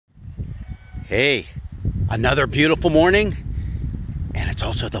Hey, another beautiful morning, and it's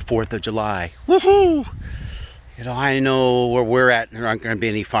also the 4th of July. Woohoo! You know, I know where we're at, there aren't going to be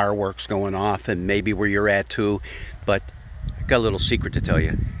any fireworks going off, and maybe where you're at too, but I got a little secret to tell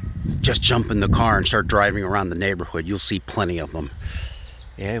you. Just jump in the car and start driving around the neighborhood. You'll see plenty of them.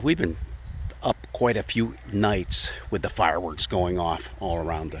 Yeah, we've been up quite a few nights with the fireworks going off all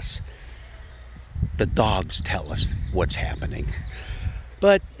around us. The dogs tell us what's happening.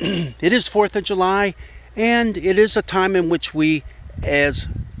 But it is 4th of July, and it is a time in which we, as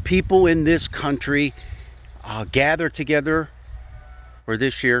people in this country, gather together, or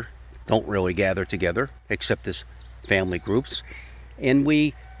this year, don't really gather together, except as family groups, and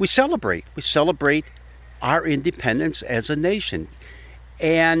we celebrate. We celebrate our independence as a nation.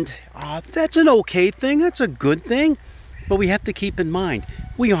 And that's an okay thing, that's a good thing, but we have to keep in mind,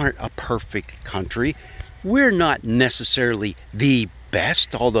 we aren't a perfect country. We're not necessarily the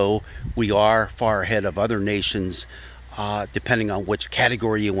best, although we are far ahead of other nations, depending on which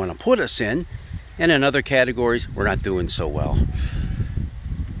category you want to put us in. And in other categories, we're not doing so well.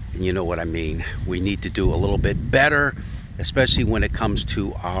 And you know what I mean. We need to do a little bit better, especially when it comes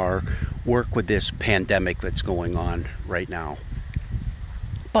to our work with this pandemic that's going on right now.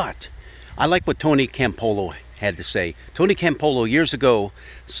 But I like what Tony Campolo had to say. Tony Campolo years ago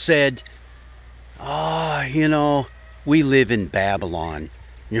said, we live in Babylon. And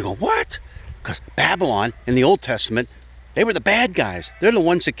you go, what? Because Babylon, in the Old Testament, they were the bad guys. They're the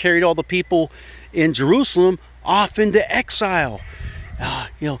ones that carried all the people in Jerusalem off into exile.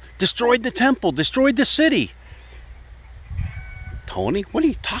 Destroyed the temple, destroyed the city. Tony, what are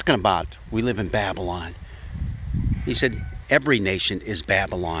you talking about? We live in Babylon. He said, every nation is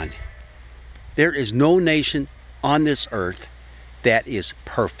Babylon. There is no nation on this earth that is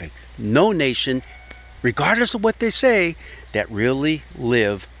perfect. No nation, regardless of what they say, that really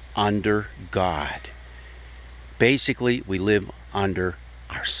live under God. Basically, we live under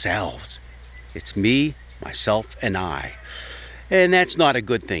ourselves. It's me, myself, and I. And that's not a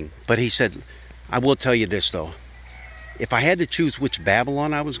good thing. But he said, I will tell you this though. If I had to choose which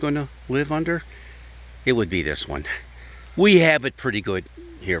Babylon I was going to live under, it would be this one. We have it pretty good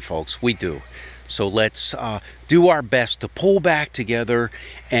here, folks. We do. So let's do our best to pull back together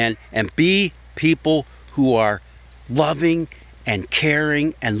and be people who are loving and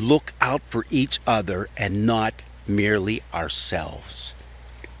caring and look out for each other and not merely ourselves.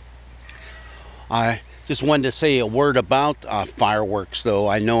 I just wanted to say a word about fireworks, though.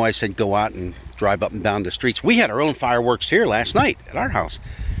 I know I said go out and drive up and down the streets. We had our own fireworks here last night at our house.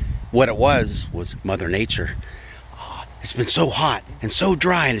 What it was Mother Nature. It's been so hot and so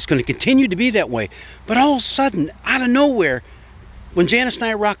dry, and it's going to continue to be that way. But all of a sudden, out of nowhere, when Janice and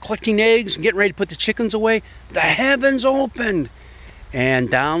I were out collecting eggs and getting ready to put the chickens away, the heavens opened.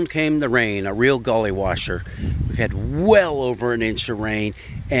 And down came the rain, a real gully washer. We've had well over an inch of rain,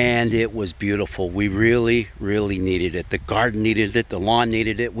 and it was beautiful. We really, really needed it. The garden needed it. The lawn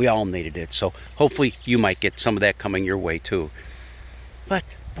needed it. We all needed it. So hopefully you might get some of that coming your way too. But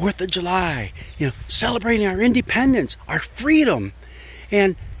 4th of July, celebrating our independence, our freedom.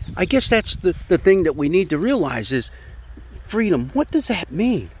 And I guess that's the thing that we need to realize is freedom. What does that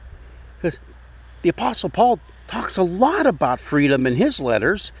mean? Because the Apostle Paul talks a lot about freedom in his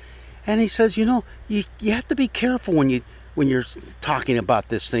letters. And he says, you have to be careful when you're talking about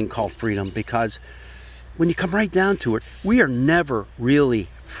this thing called freedom, because when you come right down to it, we are never really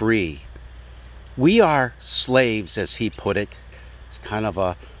free. We are slaves, as he put it. It's kind of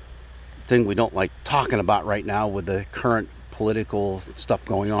a thing we don't like talking about right now with the current political stuff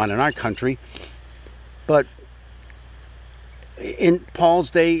going on in our country. But in Paul's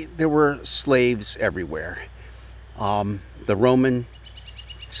day, there were slaves everywhere. The Roman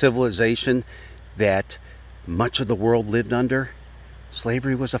civilization that much of the world lived under,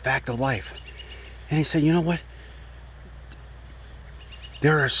 slavery was a fact of life. And he said, you know what?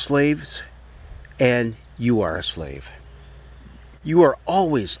 There are slaves, and you are a slave. You are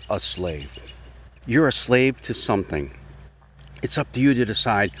always a slave. You're a slave to something. It's up to you to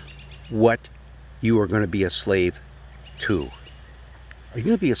decide what you are going to be a slave to. Are you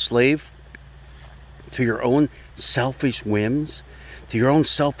going to be a slave to your own selfish whims, to your own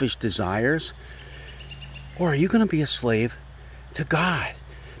selfish desires? Or are you going to be a slave to God?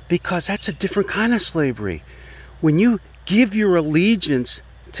 Because that's a different kind of slavery. When you give your allegiance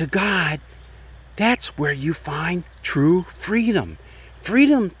to God, that's where you find true freedom.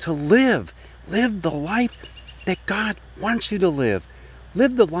 Freedom to live. Live the life that God wants you to live.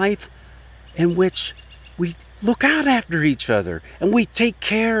 Live the life in which we look out after each other and we take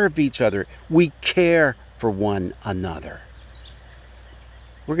care of each other. We care for one another.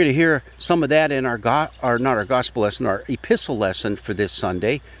 We're going to hear some of that in our not our gospel lesson, our epistle lesson for this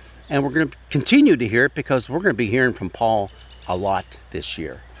Sunday. And we're going to continue to hear it because we're going to be hearing from Paul a lot this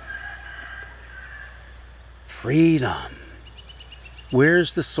year. Freedom.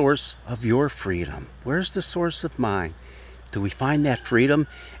 Where's the source of your freedom? Where's the source of mine? Do we find that freedom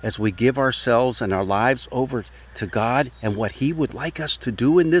as we give ourselves and our lives over to God and what He would like us to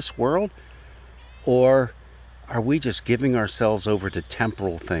do in this world? Or are we just giving ourselves over to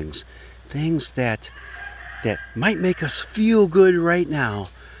temporal things? Things that might make us feel good right now,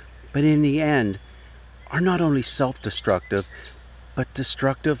 but in the end are not only self-destructive, but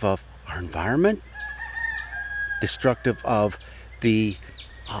destructive of our environment, destructive of the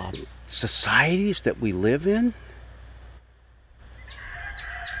societies that we live in?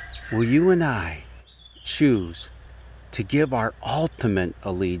 Will you and I choose to give our ultimate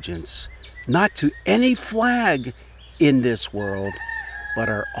allegiance, not to any flag in this world, but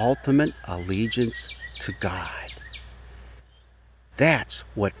our ultimate allegiance to God? That's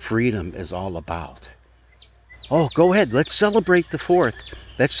what freedom is all about. Oh, go ahead. Let's celebrate the 4th.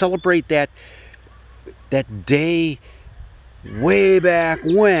 Let's celebrate that day way back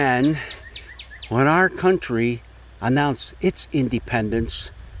when our country announced its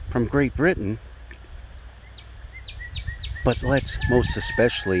independence from Great Britain. But let's most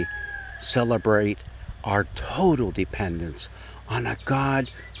especially celebrate our total dependence on a God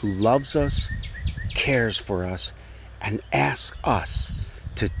who loves us, cares for us, and asks us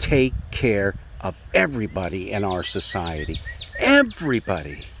to take care of everybody in our society.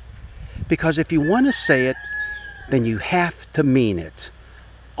 Everybody. Because if you want to say it, then you have to mean it.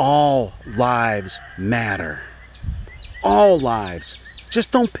 All lives matter. All lives.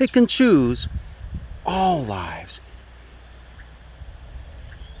 Just don't pick and choose. All lives.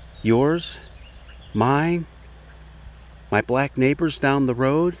 Yours, mine, my black neighbors down the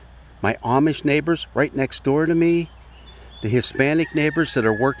road, my Amish neighbors right next door to me, the Hispanic neighbors that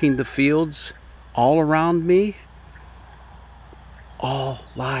are working the fields all around me. All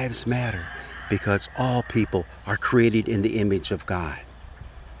lives matter because all people are created in the image of God.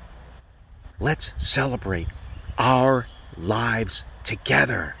 Let's celebrate our lives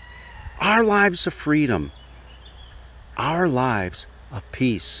together. Our lives of freedom. Our lives of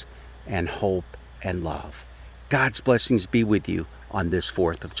peace and hope and love. God's blessings be with you on this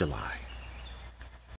 4th of July.